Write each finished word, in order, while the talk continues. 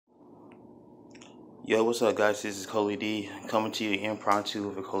Yo, what's up, guys? This is ColeyD coming to you impromptu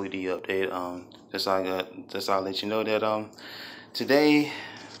with a ColeyD update. Just I'll let you know that today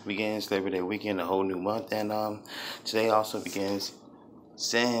begins Labor Day weekend, a whole new month, and today also begins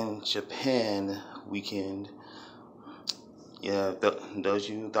San Japan weekend. Yeah, those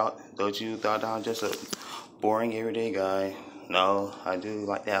you thought I'm just a boring everyday guy. No, I do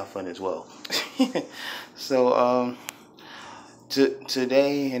like to have fun as well. So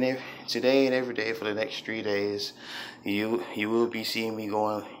today and every day for the next 3 days, you will be seeing me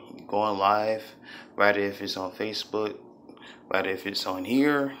going live, whether if it's on Facebook, whether if it's on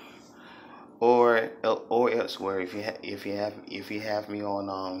here, or elsewhere. If you have me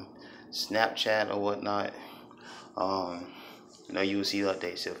on Snapchat or whatnot, um, you will see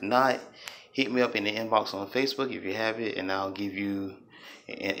updates. If not, hit me up in the inbox on Facebook if you have it, and I'll give you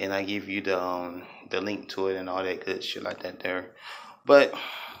and I give you the link to it and all that good shit like that there. But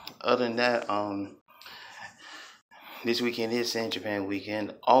other than that, this weekend is San Japan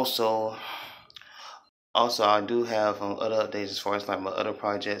weekend. Also, I do have other updates as far as like my other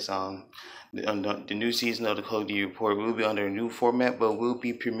projects. The new season of the ColeyD Report will be under a new format, but will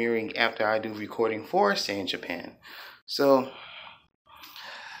be premiering after I do recording for San Japan. So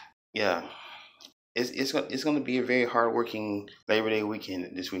yeah, it's going to be a very hardworking Labor Day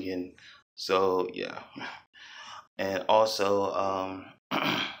weekend this weekend. So yeah, and also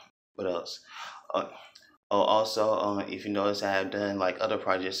what else? Uh, if you notice, I have done like other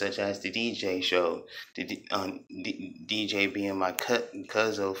projects such as the DJ show, DJ being my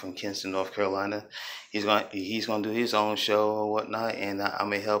cousin from Kinston, North Carolina. He's gonna do his own show or whatnot, and I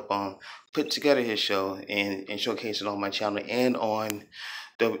may help put together his show and showcase it on my channel and on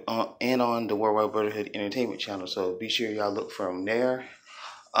the Worldwide Brotherhood Entertainment channel. So be sure y'all look for him there.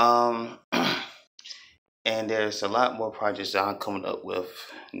 Um, and there's a lot more projects that I'm coming up with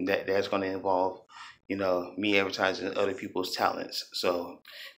that's going to involve, me advertising other people's talents. So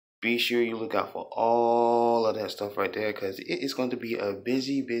be sure you look out for all of that stuff right there, because it's going to be a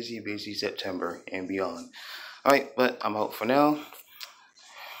busy, busy, busy September and beyond. All right, but I'm out for now.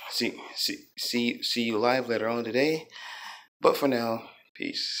 See you live later on today. But for now,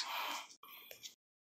 peace.